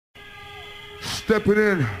Stepping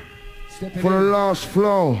in for the last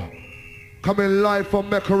flow. Coming live from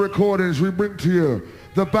Mecca Recordings, we bring to you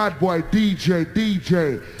the bad boy DJ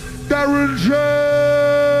Darren J.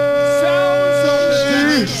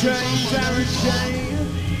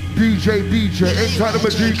 DJ, inside the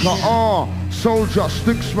Majika, Soldier,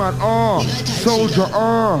 Sticksman, Soldier,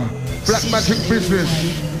 Black Magic Business,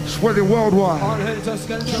 spreading worldwide. All Helter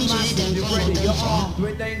Skelter massive, you ready, you're armed,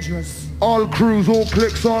 we're dangerous. All crews, all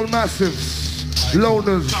cliques, all massives,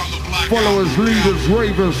 loners, followers, leaders,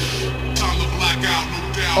 ravers.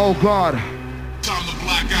 Oh God. Time to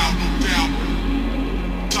black out, no doubt.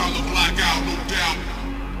 Time to black out, no doubt.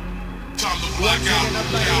 Time to black out, no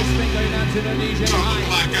doubt. Time to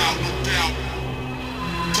black out, no doubt.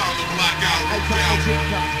 Time to black out, no doubt.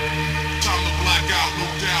 Time to black out, no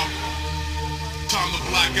doubt. Time to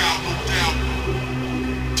black out, no doubt.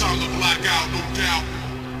 Time to black out, no doubt.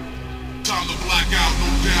 Time to black out, no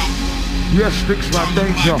doubt. Yes, Sticksman,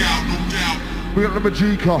 danger. We got the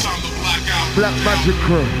Majika, Black Magic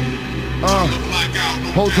Crew.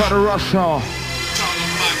 Hold tight the rush hour.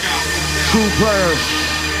 True players.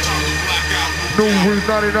 New Weed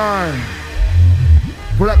 99.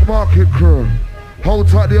 Black Market Crew. Hold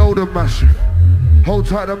tight the Oldham Massive. Hold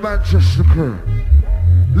tight the Manchester Crew.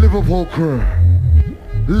 Liverpool Crew.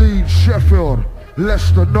 Leeds, Sheffield,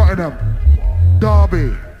 Leicester, Nottingham,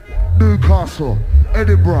 Derby, Newcastle,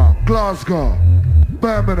 Edinburgh, Glasgow,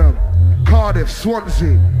 Birmingham, Cardiff,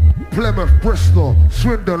 Swansea, Plymouth, Bristol,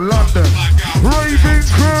 Swindon, London. Raving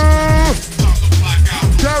Crew,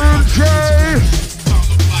 Darren J.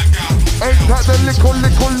 Ain't that the little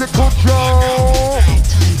Joe?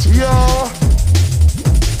 Yeah.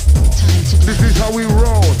 This is how we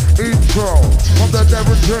roll. Intro from the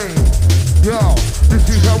Darren J. Yo, this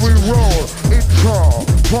is how we roll. Intro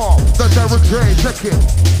from the Darren J. Check it.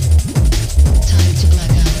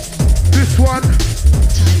 This one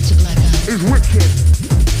is wicked.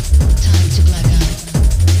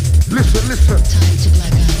 Listen.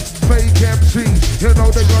 Fake MCs, you know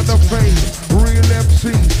they're gonna fade. Real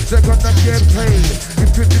MCs, they're gonna get paid.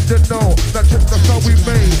 If you didn't know, now check the how we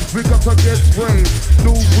made. We got to get sprayed.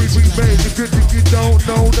 New weed we made. If you think you don't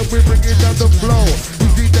know, then we bring it down the flow.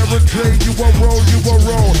 Easy Darren J, you a roll.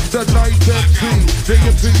 The night MC, the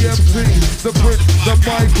MC, the Prince, the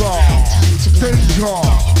Micro. Danger.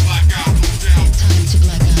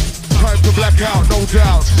 Time to black out, no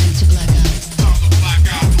doubt.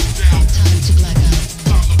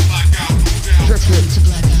 Check it.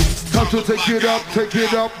 Time to take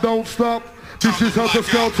it up, don't stop. This is Helter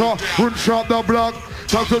Skelter, run sharp the block.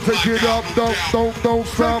 Time to take it up, don't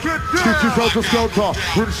stop. This is Helter Skelter,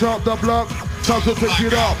 run sharp the block. Time to take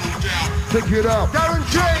it up, take it up,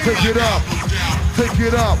 take it up, take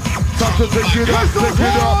it up. Time to take it up,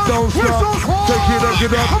 don't stop. Take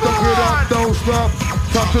it up, don't stop.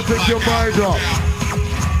 Time to take your mind up.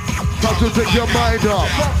 Time to take your mind up.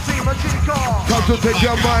 Time to take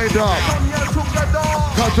your mind up.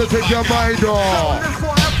 Time to take your mind up.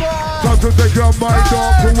 Time to take your mind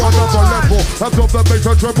up to another level. I drop the bass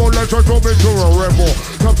and treble, let's transform into a rebel.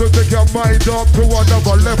 Time to take your mind up to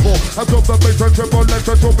another level. I drop the bass and treble, let's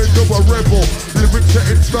transform into a rebel. Lyrics set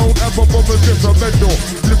in stone and performance gets a medal.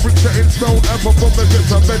 Lyrics set in stone and performance gets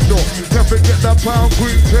a medal. Can't forget the pound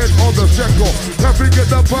green 10 on the shekel. Can't forget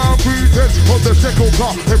the pound green 10 on the shekel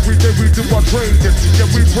car. Every day we do our training, yeah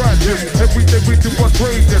we practice. Every day we do our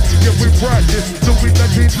training, yeah we practice. Do we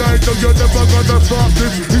 99, no you're never gonna stop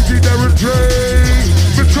this. Easy Darren J,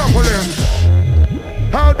 Metropolis.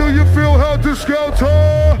 How do you feel, Helter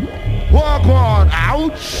Skelter? Walk on,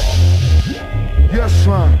 ouch. Yes,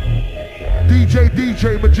 man. DJ,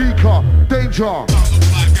 Majika, Danger.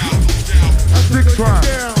 Sticks, man.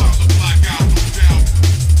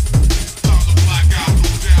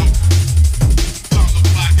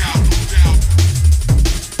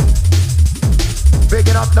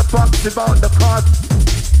 Bigging up the punks about the cost.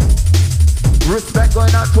 Respect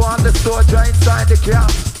going out to all the soldier inside the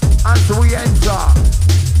camp as we enter.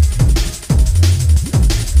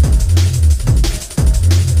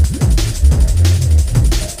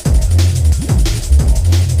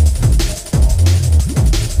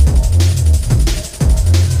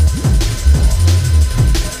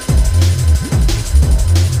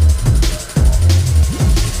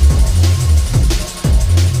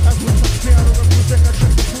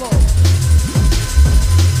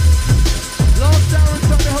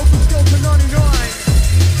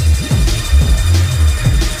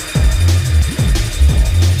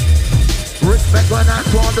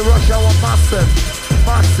 The rush hour massive.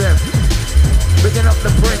 Picking up the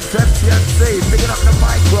Prince, MCMC, picking up the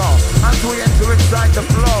micro. As we enter inside the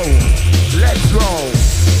flow, let's roll.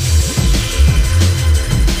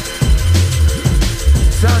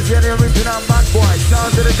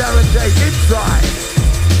 sound of the Darren J inside.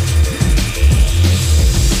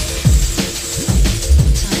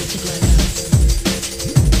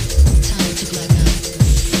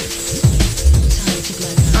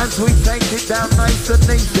 As we take it down nice and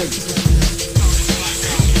easy.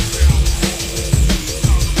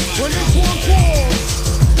 When this one falls,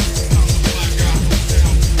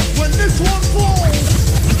 when this one falls,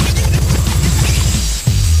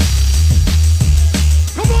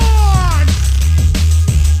 come on!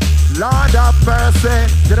 Lord of mercy,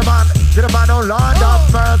 to the man, oh Lord of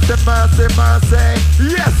mercy, mercy, mercy.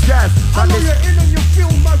 Yes, yes. I know you're in and you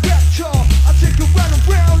feel my rapture. I take you round and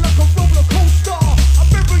round like a roller coaster. I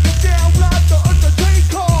bury you down like the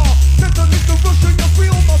Undertaker. Never need to rush and you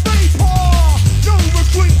feel my vapor. No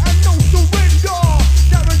retreat and no surrender.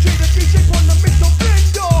 Darren J, the DJ on the mix of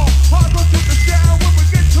blender. I go to the sound when we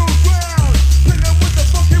get to ground. Playing with the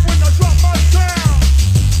bucket when I drop my sound.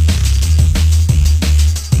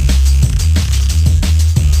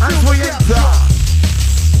 As we enter.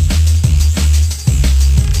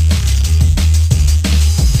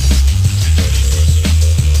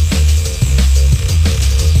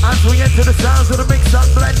 As we enter the sounds of the mix and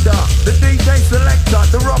blender, the DJ selector,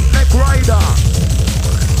 the rock neck rider.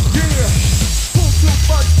 Yeah, pull too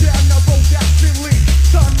much down, I roll that silly.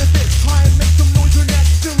 Time to get high and make some noise and act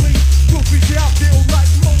silly. Roofies out there like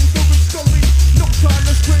Mulder and Scully. No time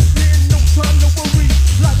to sprint in, no time to worry.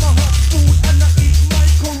 Like my hot food and I eat my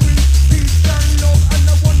curry. Peace and love and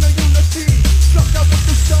I want a unity. Struck out with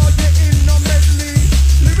the star, yeah, in a medley.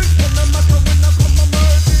 Lyrics on the matter when I come a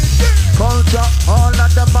murder. Culture, all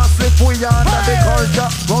of the massive we are under the culture.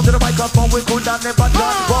 Round to the microphone, we could have never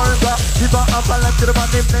done vulgar. Give a up and left to the man,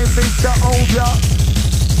 his name Mr. Ovia.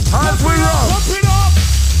 As we rock, Pump it up!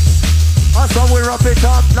 that's how we wrap it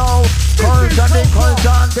up now. Culture, the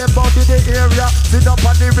culture, and the body, the area. Sit up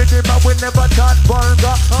on the rhythm, and we never done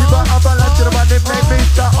vulgar. Give a up and left to the man, his name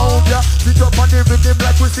Mr. Ovia. Sit up on the rhythm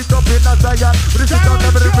like we sit up in a Zion. We sit on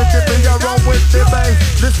the rhythm, we are wrong with the bass.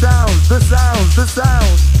 The sound, the sound, the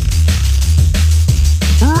sound.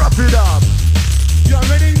 Wrap it up. You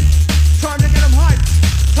ready? Time to get them hyped.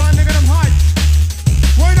 Time to get them hyped.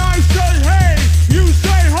 When I say hey, you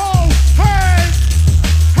say ho. Hey,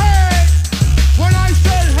 hey. When I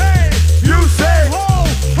say hey, You say ho.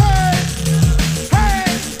 Hey, hey.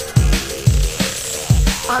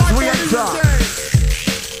 As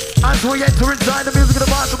we enter inside the music of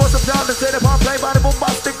the master, what's up down the state of our play by the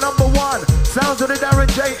bombastic number one. Sounds of the Darren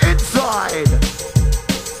J inside.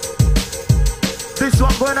 This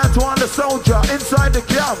one going out to all the soldier inside the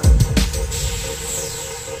camp.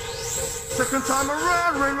 Second time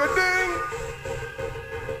around, ring a ding.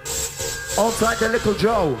 Outside the little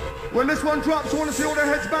Joe. When this one drops, I want to see all the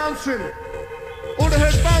heads bouncing. All the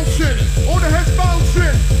heads bouncing. All the heads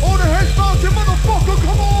bouncing. All the heads bouncing, motherfucker,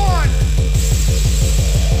 come on.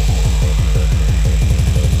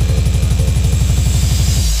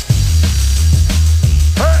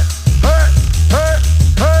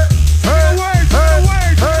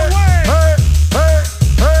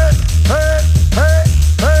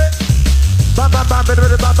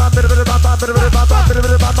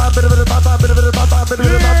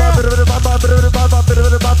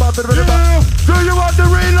 Do you want the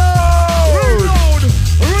reload? Reload!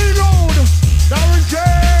 Reload! Darren J!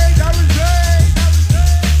 Darren J!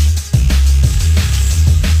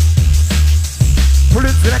 Pull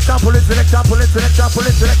it, selector, pull it, selector, pull it, selector, pull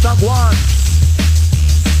it, selector, one.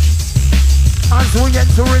 As we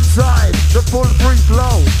enter inside the full free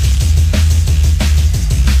flow.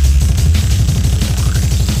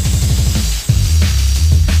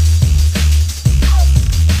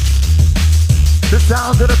 The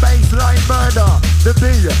sound of the bassline murder. The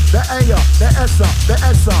B, the A, the S, the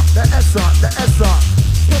S, the S, the S.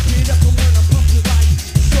 Pump it up and when I pump it right.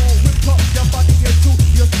 So whip up your body into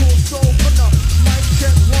your torso. From the mic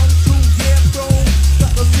check 1, 2, yeah, bro.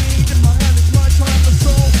 Got the lead in my hand, it's my time to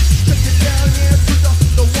soul. Check it down, yeah, to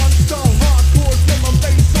the one star. Hardcore from my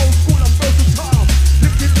bass, old school, I'm versatile.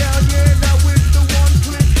 Lift it down, yeah, now with the one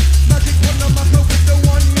click. Magic when I'm up with the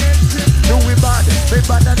one, yeah, tip. Do we bad? We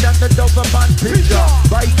better than the Doberman picture.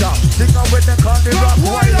 Biter, singer with the call the rock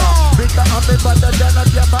rider. Bigger and me better than a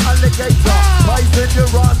jabber alligator. Pipe in your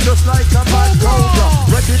ass just like a mad cobra.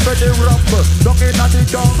 Ready for the rumble, looking at the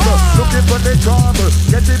jungle. Looking for the trouble,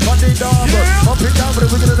 get it on the double. Up and down with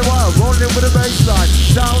the wicked of the wild, rolling with the bassline.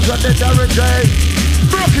 Sounds of the Darren J.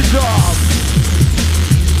 Rock it up.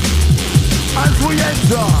 As we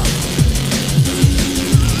enter.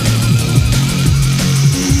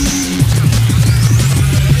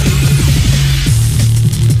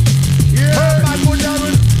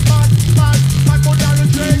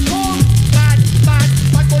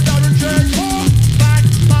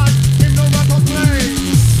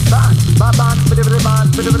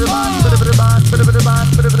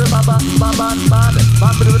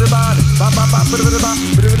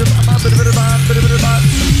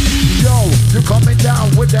 Yo, you coming down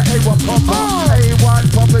with the A1 combo. A1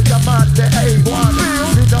 popping the man, the A1.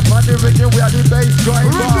 Sit up on the rhythm, we are the bass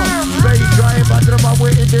driver. Bass driver, drama, we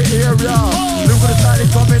in the area. Look at the style is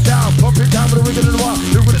coming down, pump it down with the wiggle of the wall.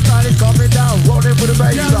 Look at the style is coming down, rolling with the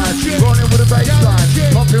bass line, rolling with the bass line,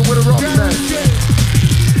 pumping with the rock line.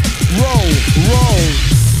 Roll, roll.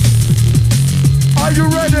 Are you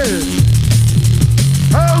ready?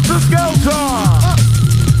 Helter Skelter!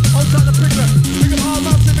 Outside the picture, we can all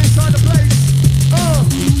out to inside the place.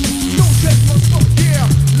 Don't take my foot, yeah,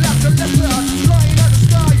 like a leopard, flying out the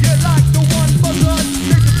sky, yeah, like the one buzzard.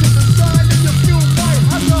 Take it to the side and you feel my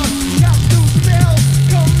hazard. Cats do smell,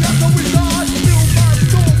 come like a wizard. Feel my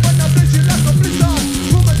storm when I bless you like a blizzard.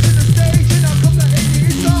 Come up to the stage and I come like any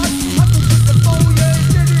inside. I can put the phone, yeah,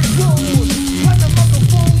 let it roll. Find the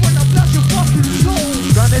microphone when I blast your fucking soul.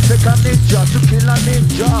 Gonna take a ninja to kill a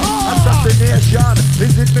ninja. Assassination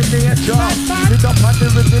is it my nature. Sit up on the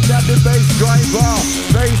rhythm that the bass driver.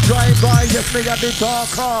 Bass driver, yes, me and the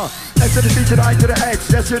talker. S to the C to the I to the X,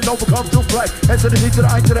 yes, you know we come to play. S to the C to the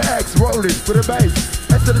I to the X, rolling for the bass.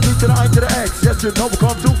 S to the C to the I to the X, yes, you know we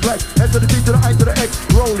come to play. S to the C to the I to the X,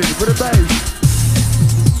 rolling for the bass.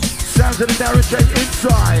 Sounds of the Darren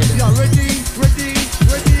inside. Yeah, ready, ready,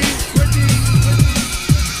 ready, ready, ready.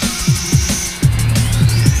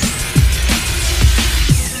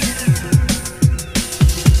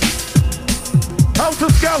 Helter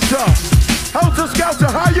Skelter, Helter Skelter,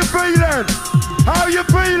 how you feeling? How you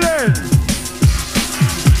feeling?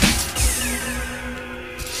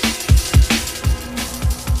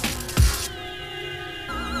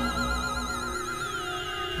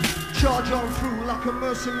 Charge on through like a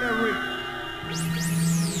mercenary.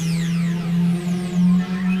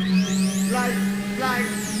 Like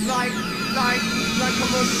a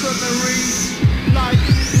mercenary.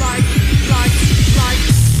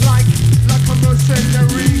 Like a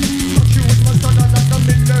mercenary. Touch you with my son like the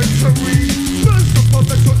military. Burst up a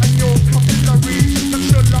metal and your capillary. That's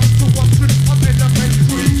your love to watch it up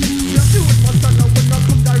elementary. Touch you with my son when I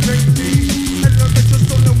come directly. Elevate your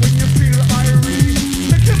soul and when you feel irie.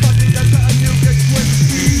 Make your body better and you get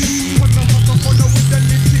 20. Put the microphone with the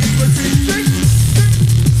nitty-gritty.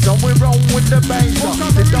 Somewhere wrong with the bass.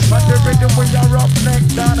 Sit up on the rhythm when you're up neck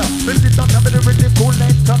down. Sit on top of the rhythm, cool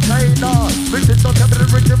entertainer. Sit on top of the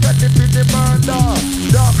rhythm, ready for the murder.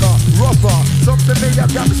 Darker, rougher, something me a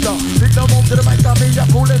gangster. Sit down on to the mic, me a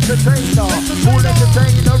cool entertainer. Cool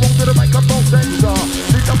entertainer, on to the microphone sensor.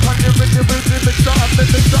 Sit up on the rhythm, mixer up the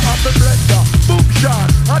blender. Boom shot,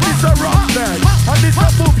 and it's a rock neck. And it's a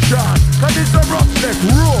boom shot, and it's a rock neck.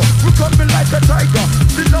 Roar, we coming like a tiger.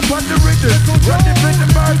 Sit up on the rhythm, ready for the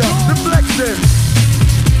murder. The flexing,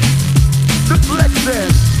 the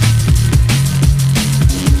flexing.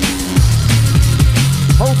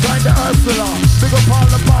 Hold tight to Ursula, big up all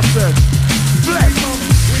the bosses. Flex.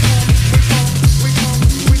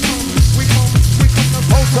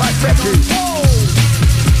 Hold tight Becky.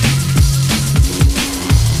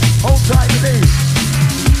 Hold tight Lee.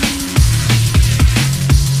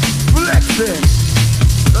 Flexing.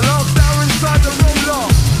 The last hour inside the roller.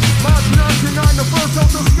 March 99, the first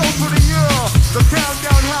Helter Skelter of the year. The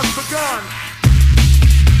countdown has begun.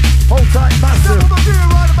 Hold tight massive. Step up here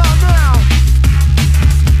right about now.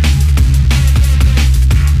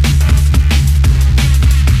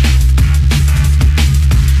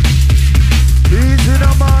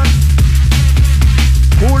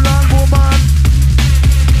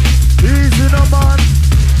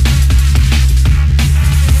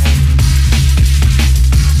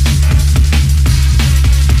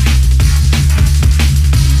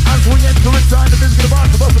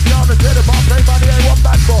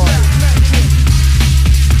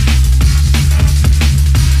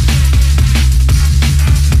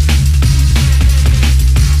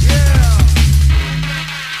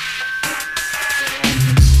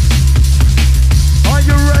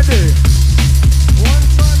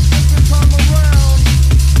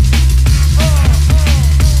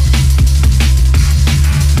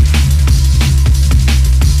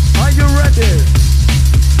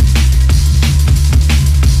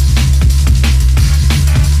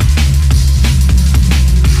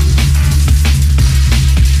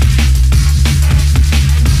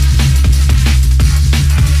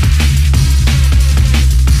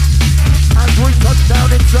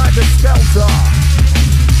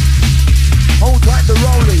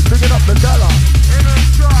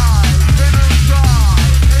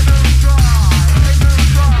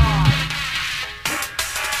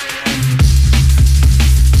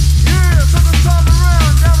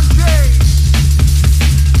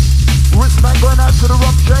 out to the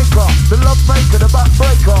rum shaker, the love maker, the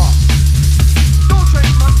backbreaker. Don't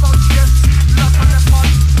change my thoughts, yes. Love on the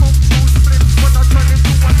pot, smoke two splips when I turn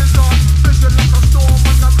into a lizard. Vision like a storm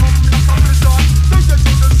when I come like a blizzard. Don't get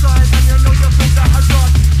to the side and you know you feel the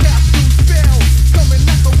hazard. Cast you spell, coming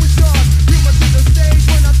like a wizard. Human to the stage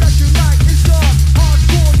when I touch you like it's on.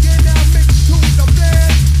 Hardcore, yeah, now mixed to the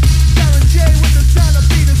blend. Darren J with the sound of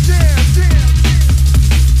Peter Sam.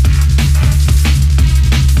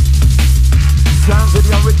 Sounds of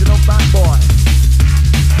the original bad boy.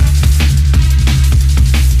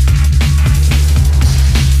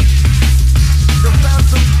 The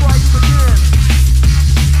phantom strikes again.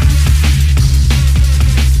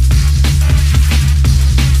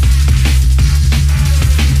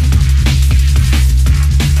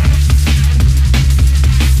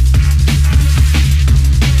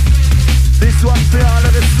 This one for all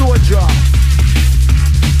of the soldier.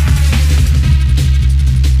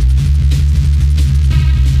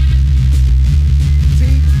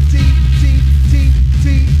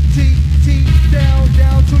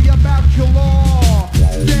 Down to your bachelor.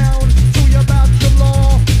 Down to your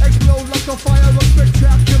bachelor. Explode like a fire of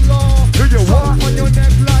spectacular. Stomp on your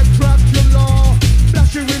neck like Dracula.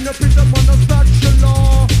 Flash you in the pit on a spatula.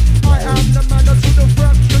 I am the man to the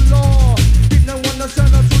fracula. Did no one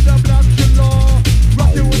send her to the black killer.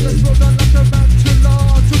 Rock you in the slow down like a bachelor.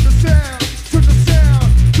 To the sound, to the sound,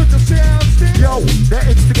 to the sound. Yo, the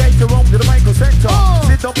instigator on to the Michael Center.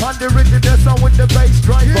 Sit up on the rhythm, the sound with the bass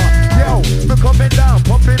driver. Yo, we're coming down,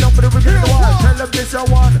 popping up for the rhythm of the wild. Tell them this a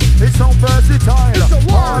one, it's so versatile.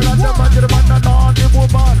 All of them under the man and on the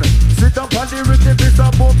woman. Sit up on the rhythm, it's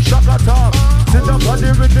a boom shaka top. Sit up on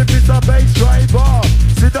the rhythm, it's a bass driver.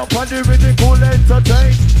 Sit up on the rhythm, cool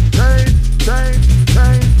entertain. Tain.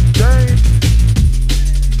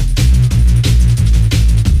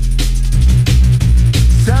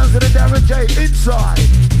 Sounds of the Darren J inside.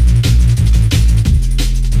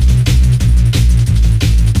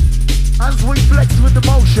 As we flex with the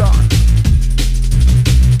motion.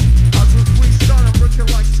 As we freestyle and break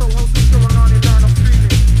it like so. How's the going on in line of feeling?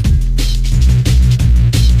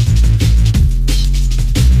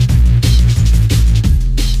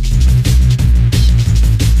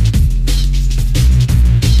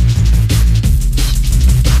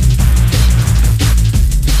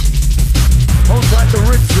 Hold like the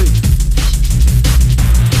Ritzy.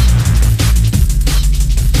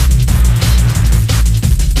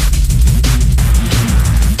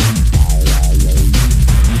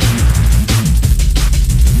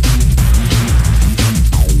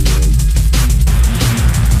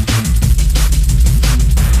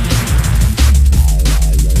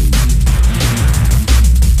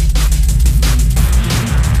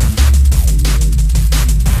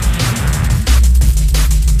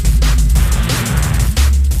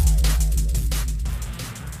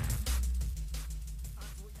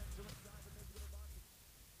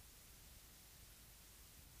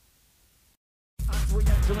 We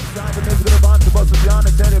enter inside the music of the band, supposed to be on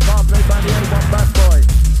the telephone, played by the A1 bad boy.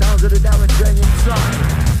 Sounds of the Darren J inside.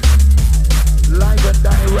 Live and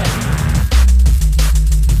direct.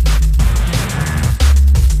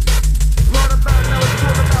 Right about now, it's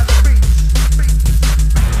all about the beats.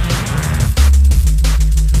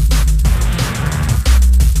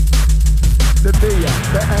 The B,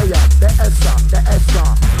 the A, the S, the S.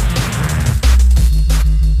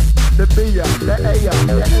 The B, the A,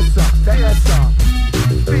 the S, the S.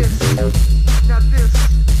 This, now this,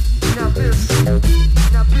 now this,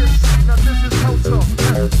 now this, now this is Helter.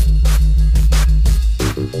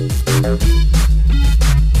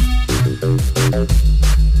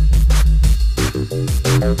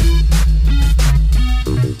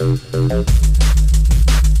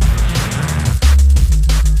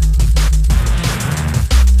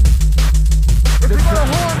 If you got a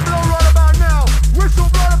horn, blow right about now. Whistle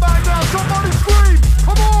right about now. Somebody scream.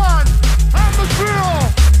 Come on. Atmosphere.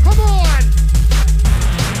 Come on.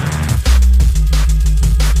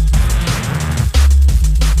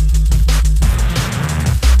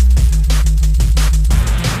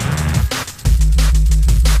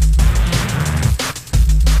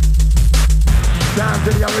 Sounds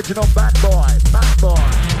of the original bad boy.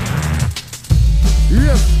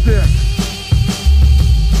 Yes, stick.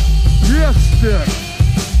 Yes, stick.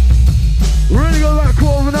 We're gonna go like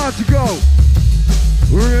 12 minutes to go.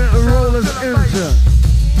 We're gonna roll this engine.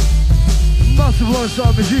 Massive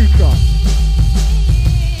one-shot Magica.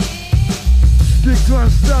 Stick to our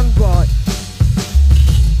standby.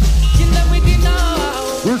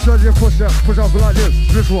 Which one you push up like this?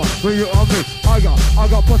 This one, when you're on me. I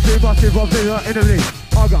got pussy, massive, I'm in the league.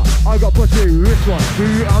 I got pussy, this one, do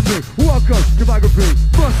you and me? Welcome to my group,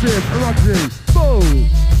 massive, rugby, boom.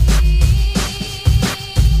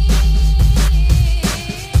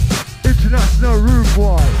 International Rude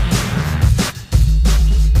Boy.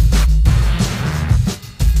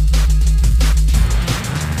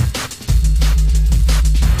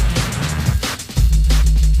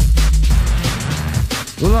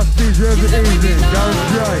 The last DJ of the evening,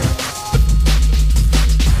 Darren.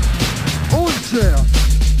 Oldskool.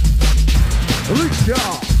 Alicia.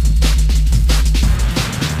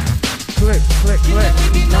 Click, click, click.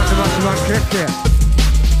 Not the man kick here.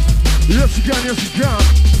 Yes you can, yes you can.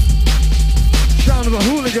 Sound of a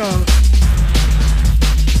hooligan.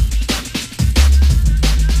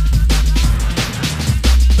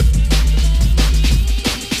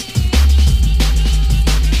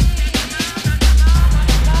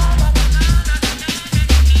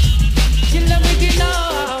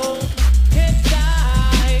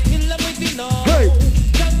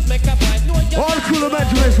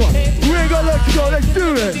 This one. We ain't gonna let you go, let's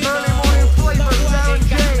do it. Early morning flavor, Darren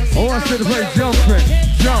James. Oh, I said to play jumping.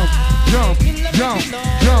 Jump, jump, jump,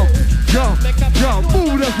 jump, jump, jump.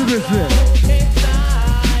 Move that's what this is.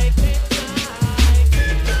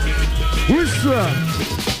 Whistle.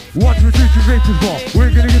 Watch me teach you victims ball. We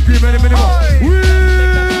ain't gonna give you many more.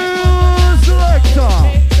 Wheel selector.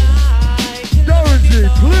 Darren G,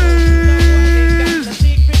 please.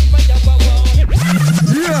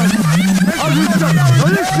 Yeah.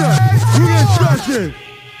 Listen, we get started.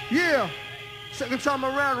 Yeah. Second time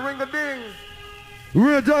around, ring a ding.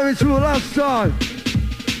 We're diving to the last time.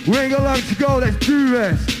 We ain't got long to go, let's do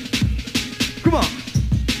this. Come on.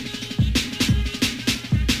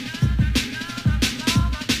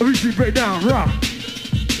 Everything break down, rock.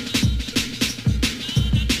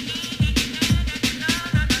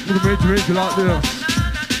 Look at me to like this.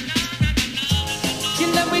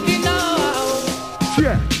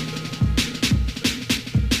 Yeah.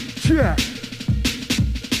 Yeah.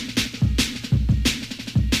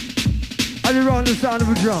 I did round the sound of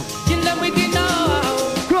a drum.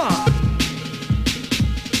 Come on.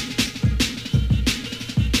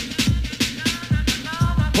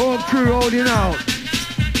 Whole crew holding out.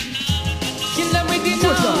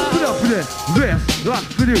 What's up? Put up for this. This, that's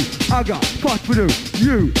for you. I got spot for you.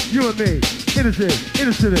 You and me. Innocent.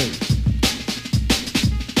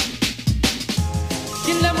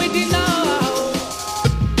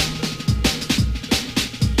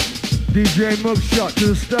 DJ Mugshot to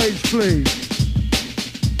the stage, please.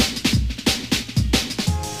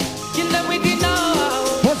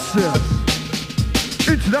 What's this?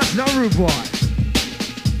 International Rude Boy.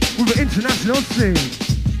 With an international scene.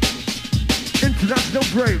 International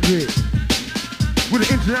breakbeat. With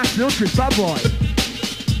an international trick, bad boy.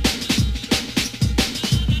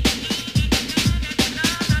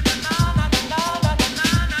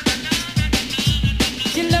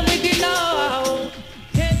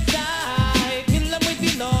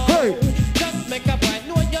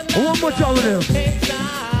 One more time with him.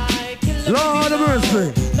 Lord of mercy.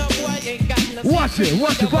 Watch it.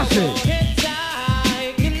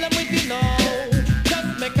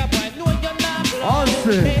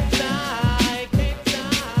 Awesome.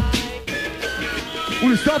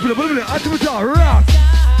 We'll stop it a minute. I can tell. Rock.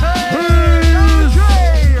 Hey.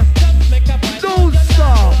 Don't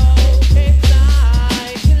stop.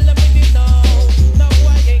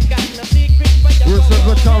 We're so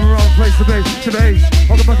good time around place to base.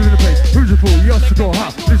 Welcome back to the place. Who's the fool? Yours to go. How?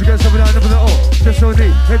 This against 7 9 number all. Just so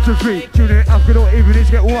neat. Head to 3. Tune in. After all, even need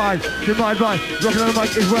to get wide. In my advice. Rocking on the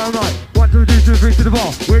mic is where I'm at. 1, 2, 3, 2, 3 to the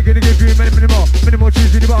bar. We're gonna give you many more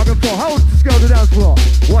cheese in the bargain floor. How to scale the dance floor?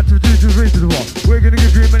 1, 2, 3, 2, 3 to the bar. We're gonna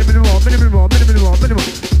give you many more.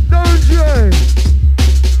 Don't you?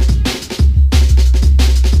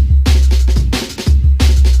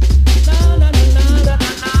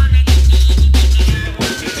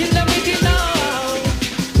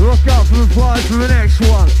 Look out for the prize for the next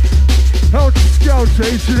one. Helter Skelter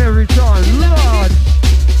each and every time. Lord!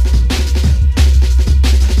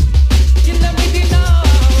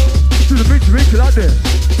 To the make you like this.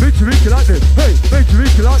 Make you like this. Hey, make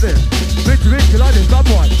you like this. Make you like this. Bad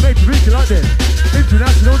boy. Make you like this.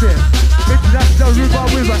 International dance. International river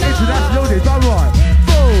with an international dance. Bad boy.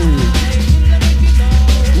 Boom!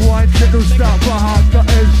 One check no stop for half the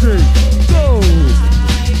MC. Go!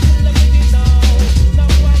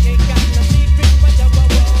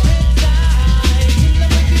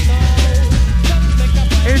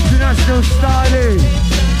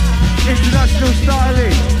 International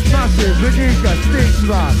styling, massive, Venica, sticks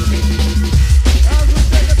man.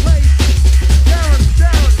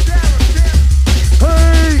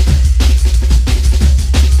 Hey!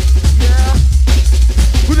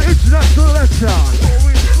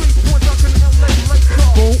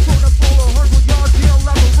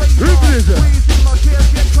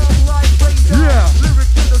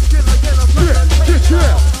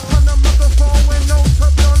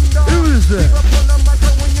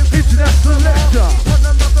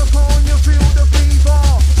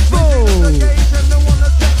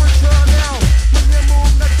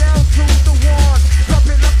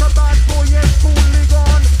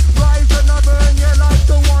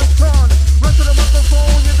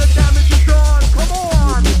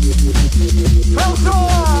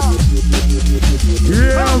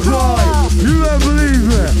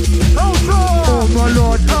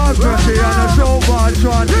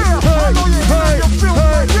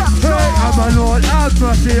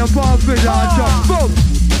 your palms with that jump. Boom!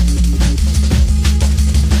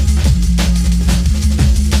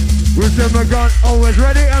 With the gun always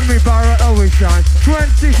ready and me barrel always shine.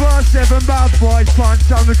 24/7 bad boys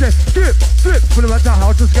punch on the tip. Flip, flip, put them at the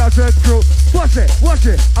Helter Skelter crew. Watch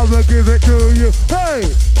it, I will give it to you. Hey!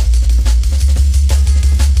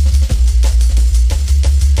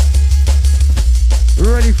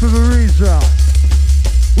 Ready for the result.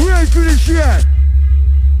 We ain't finished yet.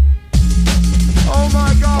 Oh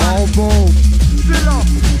my God. Oh boom. Still up.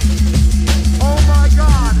 Oh my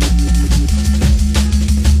God.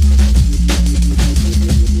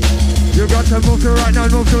 You got to move to the right now,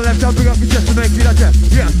 move to the left, now bring up your chest to make you that chest.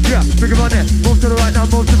 Yeah, yeah, bring 'em on there. Move to the right now,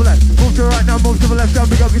 move to the left. Move to the right now, move to the left, now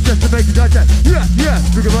bring up your chest to make you that chest. Yeah, yeah,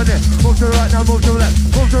 bring 'em on there. Move to the right now, move to the left.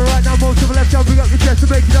 Move to the right now, move to the left, now bring up your chest to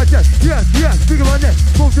make you that chest. Yeah, yeah, bring 'em on there.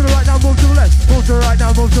 Move to the right now, move to the left. Move to the right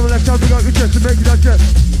now, move to the left, now bring up your chest to make you that chest.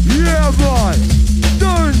 Yeah, boy,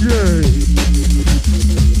 don't you?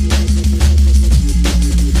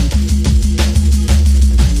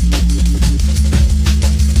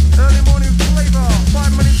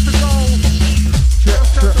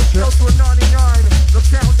 To a 99, the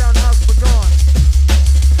countdown has begun.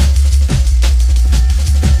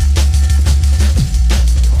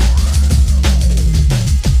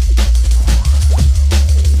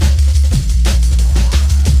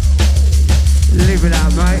 Leave it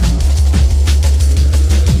out, mate.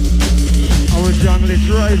 I'm a junglist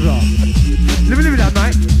raver. Live it out,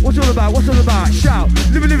 mate. What's all about? What's all about? Shout.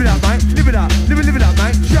 Live it out, mate. Live it out. Live it out,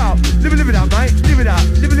 mate. Shout. Live it out, mate. Live it out.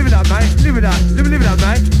 Live it out, mate. Live it out. Live it out,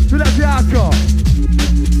 mate. So that's the hardcore.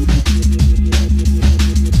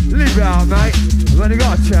 Live it out, mate. I've only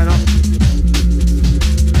got a tenner.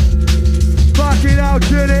 Fucking hell,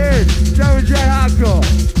 tune it in. Darren J Hardcore.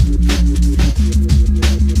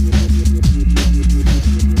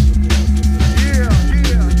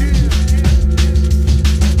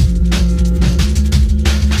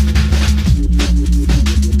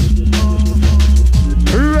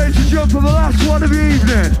 For the last one of the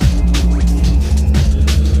evening.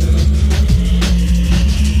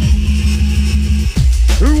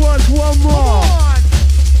 Who wants one more?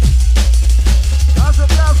 That's a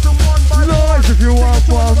blast and one by nice if you want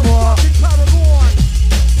one more.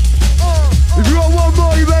 If you want one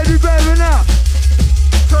more, you better do better than that.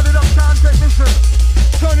 Turn it up, sound technician.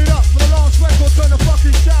 Turn it up for the last record, turn the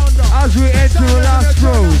fucking sound up. As we enter the last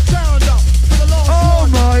road. Oh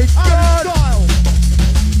my God.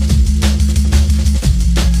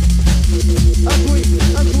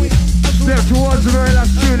 Step towards the very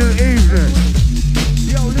last tune of the evening.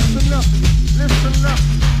 Yo, listen up, listen up,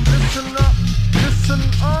 listen up, listen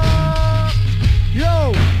up.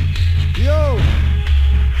 Yo, yo.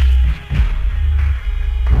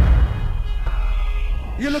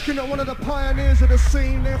 You're looking at one of the pioneers of the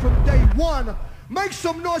scene there from day one. Make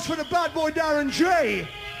some noise for the bad boy Darren J.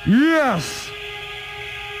 Yes.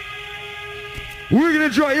 We're gonna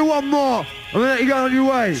try you one more. I'm gonna let you go on your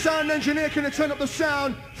way. Sound engineer, can you turn up the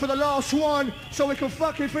sound for the last one so we can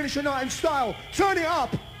fucking finish the night in style? Turn it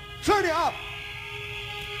up! Turn it up!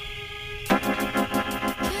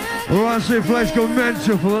 We want to see a place go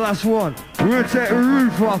mental for the last one. We're gonna take the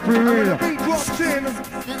roof off the arena. When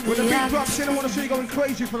the beat drops in, I want to see you going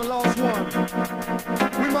crazy for the last one.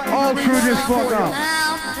 We might all crew this fuck up.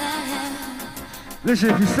 Listen,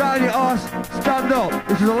 if you're sat on your arse, stand up.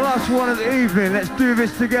 This is the last one of the evening. Let's do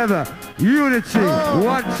this together. Unity,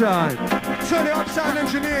 one time. Turn it up, sound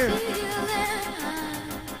engineer.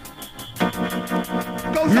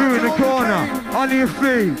 You in the corner, on your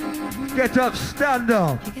feet. Get up, stand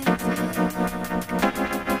up.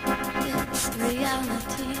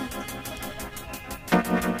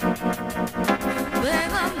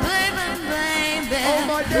 Oh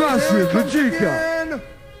my God. Massive, Vajika.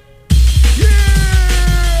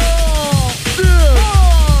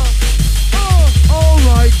 Oh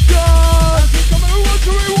my God! Who wants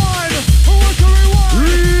to rewind? Who wants to rewind?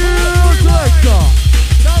 Real Selector!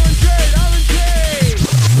 Darren J!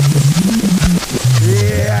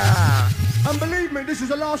 Yeah! And believe me, this is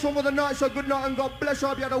the last one for the night, so good night and God bless you. I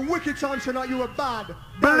hope you had a wicked time tonight. You were bad.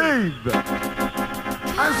 Believe!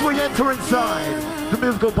 As we enter inside, the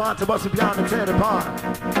musical party must be behind the tear apart.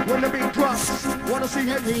 When the beat drops, wanna see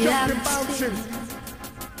heads jumping, bouncing.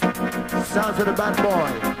 Sounds of the bad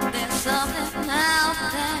boy. There's something out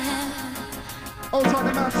there. Oh, try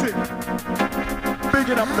the massive.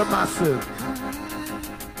 Bigging up the massive.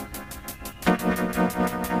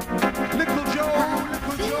 Little Joe,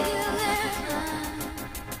 Little Joe.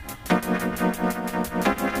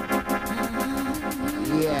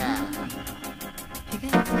 Yeah.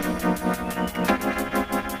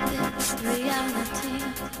 It's reality.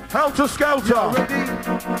 Helter Skelter. You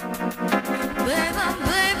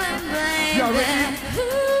ready? You ready?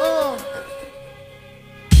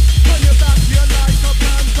 Turn your back, you're like a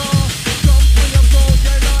panther. Jump when you go,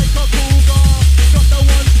 you're like a cougar. Got the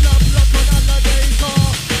one snap like an alligator.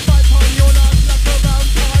 Fight on your last like a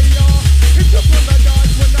vampire. It's up on the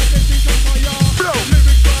dance when I get into fire.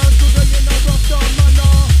 Lyrics round to the inner rough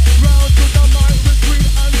manner. Round to the mic with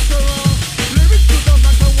sweet answer. Lyrics to the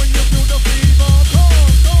matter when you feel the fever. Come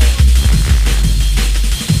on.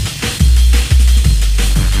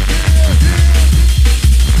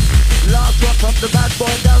 Last one from the bad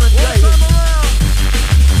boy Darren. One time around.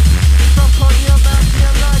 Stop on your back,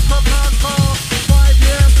 you're like a panther.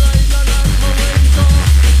 5-year blade, you're like a razor.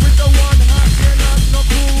 With the one hat, you're like no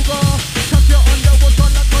cougar. Tap you underwater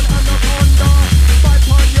like an anaconda.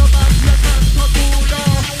 Pipe on your back, you're like a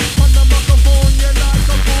cooler. On the microphone, you're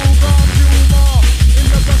like a cougar. Puma, in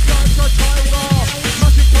the best like a tiger.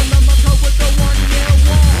 Magic on the matter with the 1-year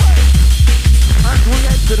war. And we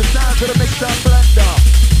enter the sound of the mixer blender.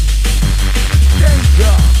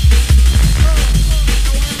 Danger.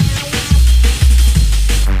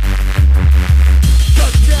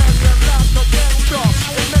 Touchdown, you're like a gangster.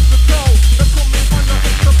 In Mexico, they put me on the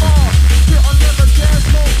extra bar. Sit on leather chairs,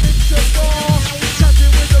 smoke it's a bar.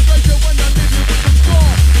 Chatting with the razor when I leave you with the scar.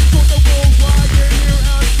 So the world wide in here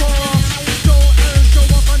and far. Don't show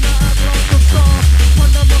up and I act like a star. On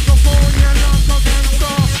the microphone, you're like a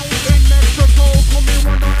gangster. In Mexico, call me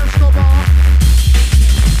one of Escobar.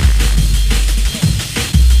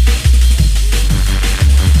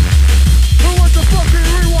 Who wants to fucking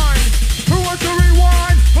rewind? Who wants to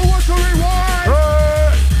rewind? Who wants to rewind?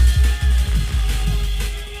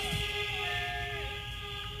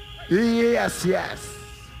 Yes.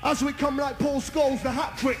 As we come like Paul Scholes, the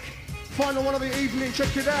hat trick. Final one of the evening,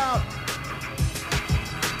 check it out.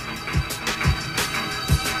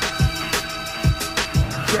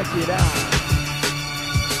 Check it out.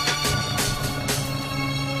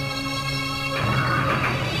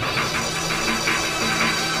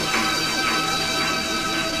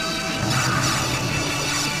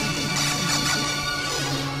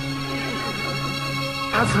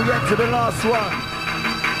 As we enter the last one,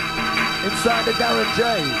 inside the Darren J,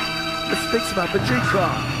 the Sticksman, the Chica,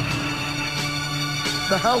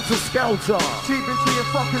 the Helter Skelter. Keep it to your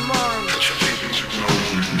fucking mind.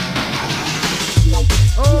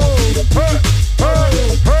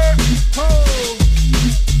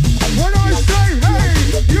 When I say hey,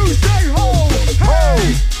 you say ho. Hey,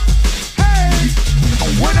 hey.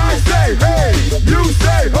 When I say hey, you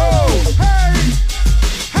say ho. Hey,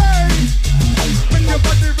 hey. When your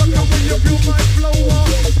body rock when you feel my flow.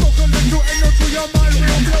 Smoke a little energy to your mind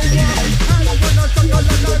will blow up. And when I shut all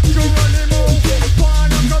the lights, you running move.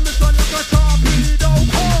 Wanna come in like a torpedo.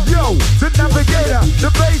 Yo, the navigator, the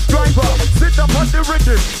bass driver, sit up on the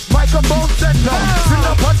rhythm, microphone center, sit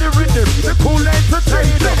up on the rhythm, the cool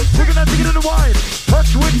entertainer, we're gonna dig it in the wine,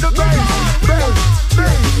 touch with the bass, bass.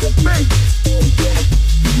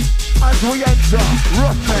 As we enter,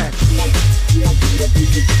 Roughneck.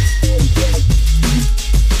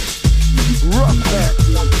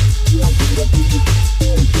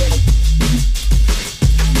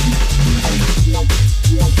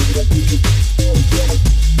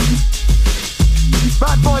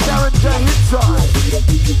 Bad boy Darren J inside.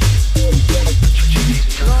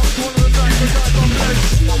 Last one of the night, the night on place.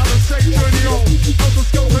 Have a safe journey home. Helter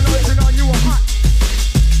Skelter 99, you are hot.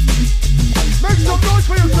 Make some noise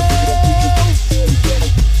for yourselves.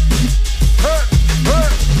 Hey.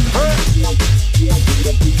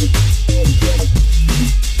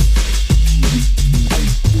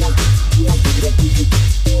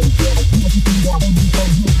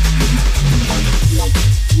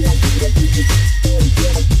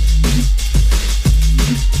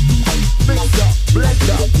 Mixer,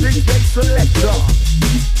 blender, DJ selector,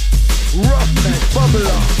 Roughneck,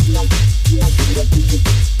 bubbler.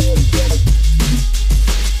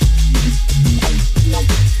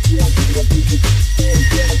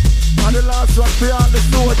 And the last one beyond the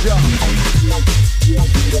soldier.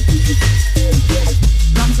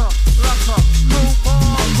 Rocker,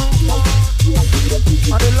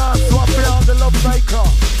 and the last one beyond the love maker,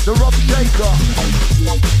 the rock shaker.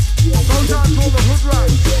 Goes out to all the hood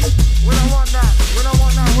rats. We don't want that. We don't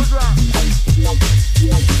want that hood rat.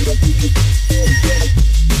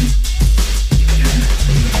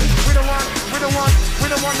 We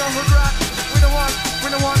don't want no hood rat. We don't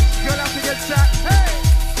want. You'll have to get sacked. Hey.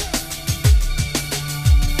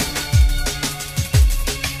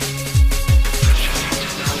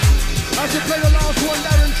 As you play the last one,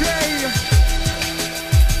 Darren J.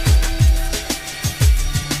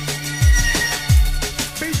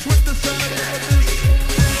 this with the sound of this.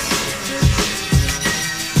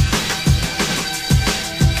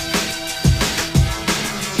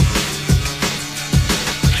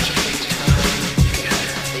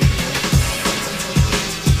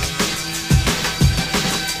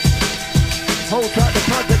 Hold tight the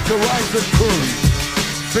project to rise and cruise.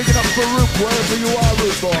 Big it up for Rook, wherever you are,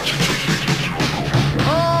 Rook boy.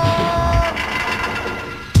 Oh!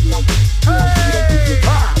 Hey!